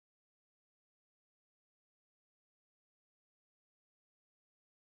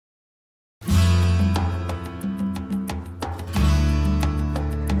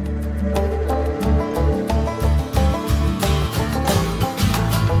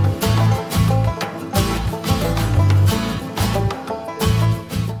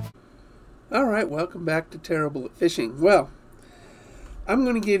right, welcome back to Terrible at Fishing. Well, I'm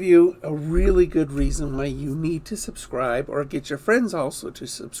going to give you a really good reason why you need to subscribe or get your friends also to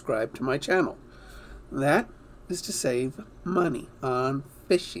subscribe to my channel. That is to save money on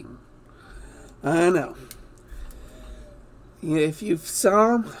fishing. I know. If you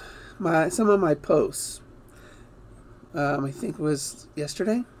saw some of my posts, I think it was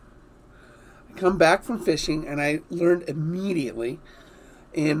yesterday, I come back from fishing and I learned immediately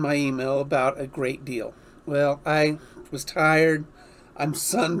in my email about a great deal. Well, I was tired. I'm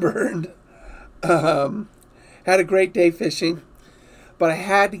sunburned. Had a great day fishing, but I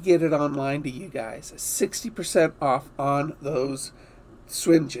had to get it online to you guys. 60% off on those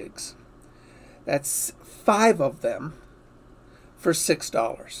swim jigs. That's 5 of them for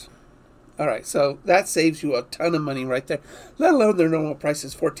 $6. All right, so that saves you a ton of money right there. Let alone their normal price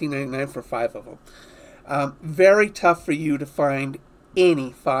is $14.99 for 5 of them. Very tough for you to find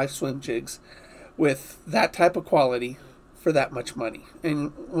any 5 swim jigs with that type of quality for that much money.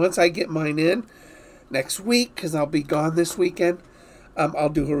 And once I get mine in next week, because I'll be gone this weekend, I'll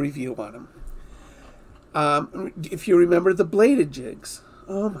do a review on them. If you remember the bladed jigs,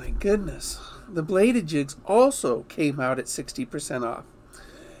 oh my goodness, the bladed jigs also came out at 60% off.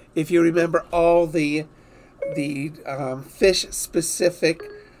 If you remember all the fish specific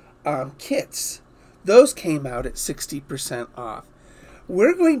kits, those came out at 60% off.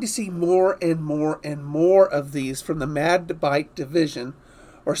 We're going to see more and more and more of these from the Madbite division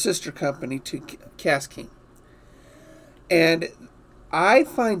or sister company to Kastking. And I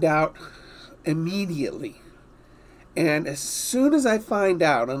find out immediately. And as soon as I find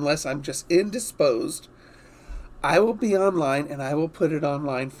out, unless I'm just indisposed, I will be online and I will put it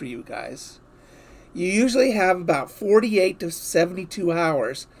online for you guys. You usually have about 48 to 72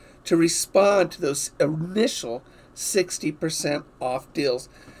 hours to respond to those initial 60% off deals.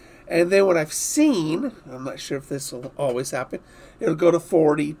 And then what I've seen, I'm not sure if this will always happen, it'll go to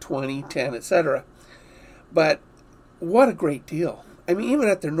 40, 20, 10, etc. But what a great deal. I mean, even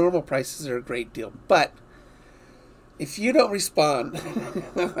at their normal prices, they're a great deal. But if you don't respond,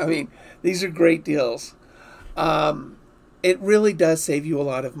 I mean, these are great deals. It really does save you a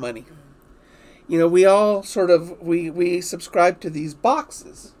lot of money. You know, we all sort of, we subscribe to these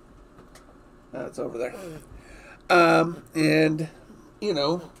boxes. It's over there. And, you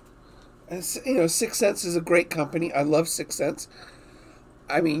know, 6 Sense is a great company. I love 6 Sense.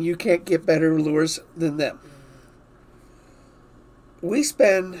 I mean, you can't get better lures than them. We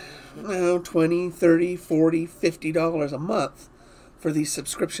spend, $20, $30, $40, $50 a month for these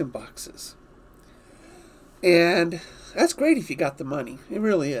subscription boxes. And that's great if you got the money. It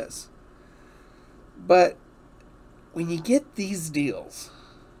really is. But when you get these deals,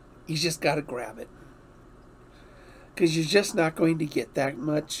 you just got to grab it. Because you're just not going to get that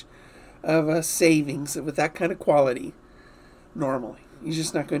much of a savings with that kind of quality normally. You're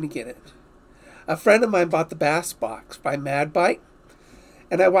just not going to get it. A friend of mine bought the bass box by Madbite,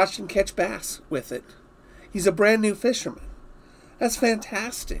 and I watched him catch bass with it. He's a brand new fisherman. That's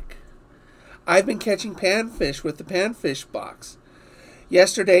fantastic. I've been catching panfish with the panfish box.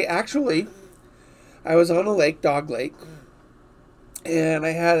 Yesterday, actually, I was on a lake, Dog Lake, and I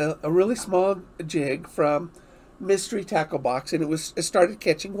had a really small jig from Mystery Tackle Box, and it started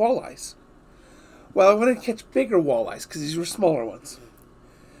catching walleyes. Well, I wanted to catch bigger walleyes because these were smaller ones.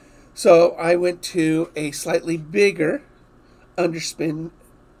 So I went to a slightly bigger underspin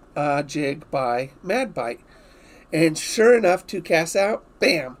jig by Madbite, and sure enough, 2 casts out,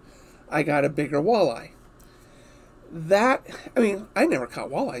 bam, I got a bigger walleye. I mean, I never caught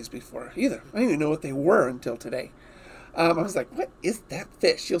walleyes before either. I didn't even know what they were until today. I was like, what is that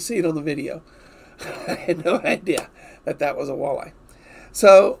fish? You'll see it on the video. I had no idea that was a walleye.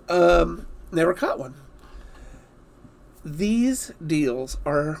 So, never caught one. These deals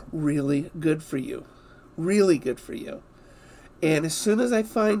are really good for you. Really good for you. And as soon as I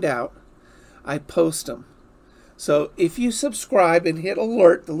find out, I post them. So if you subscribe and hit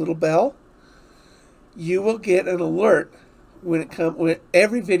alert, the little bell, you will get an alert when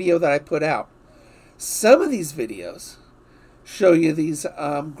every video that I put out. Some of these videos show you these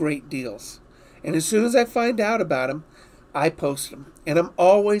great deals. And as soon as I find out about them, I post them. And I'm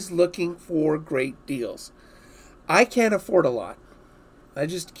always looking for great deals. I can't afford a lot. I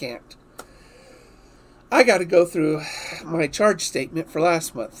just can't. I got to go through my charge statement for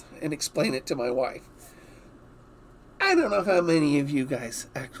last month and explain it to my wife. I don't know how many of you guys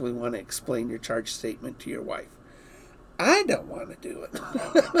actually want to explain your charge statement to your wife. I don't want to do it,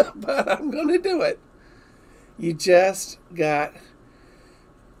 but I'm going to do it. You just got,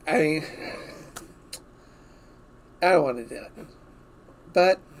 I mean, I don't want to do it.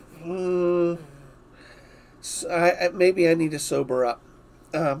 But So maybe I need to sober up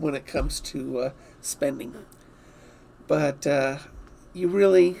when it comes to spending. But you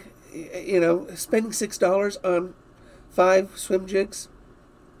really, spending $6 on 5 swim jigs,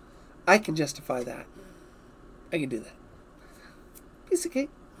 I can justify that. I can do that. Piece of cake.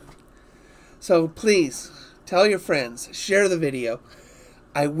 So please tell your friends, share the video.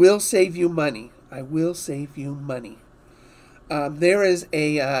 I will save you money. I will save you money. There is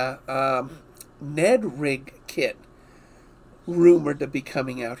a Ned rig kit rumored to be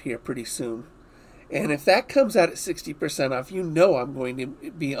coming out here pretty soon. And if that comes out at 60% off, you know I'm going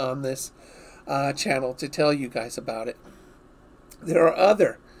to be on this channel to tell you guys about it. There are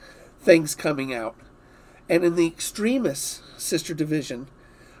other things coming out. And in the extremus sister division,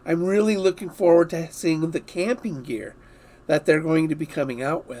 I'm really looking forward to seeing the camping gear that they're going to be coming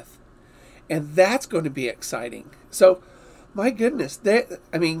out with. And that's going to be exciting. So, my goodness,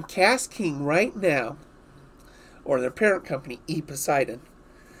 Kastking right now, or their parent company, Poseidon,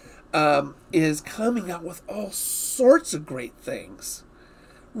 is coming out with all sorts of great things.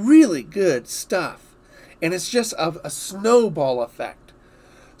 Really good stuff. And it's just a snowball effect.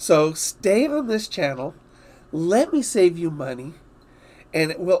 So stay on this channel. Let me save you money.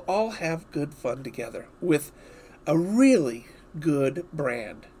 And we'll all have good fun together with a really good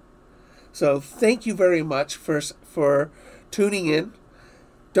brand. So thank you very much for tuning in.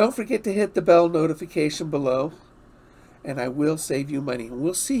 Don't forget to hit the bell notification below. And I will save you money.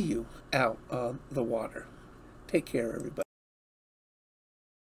 We'll see you out on the water. Take care, everybody.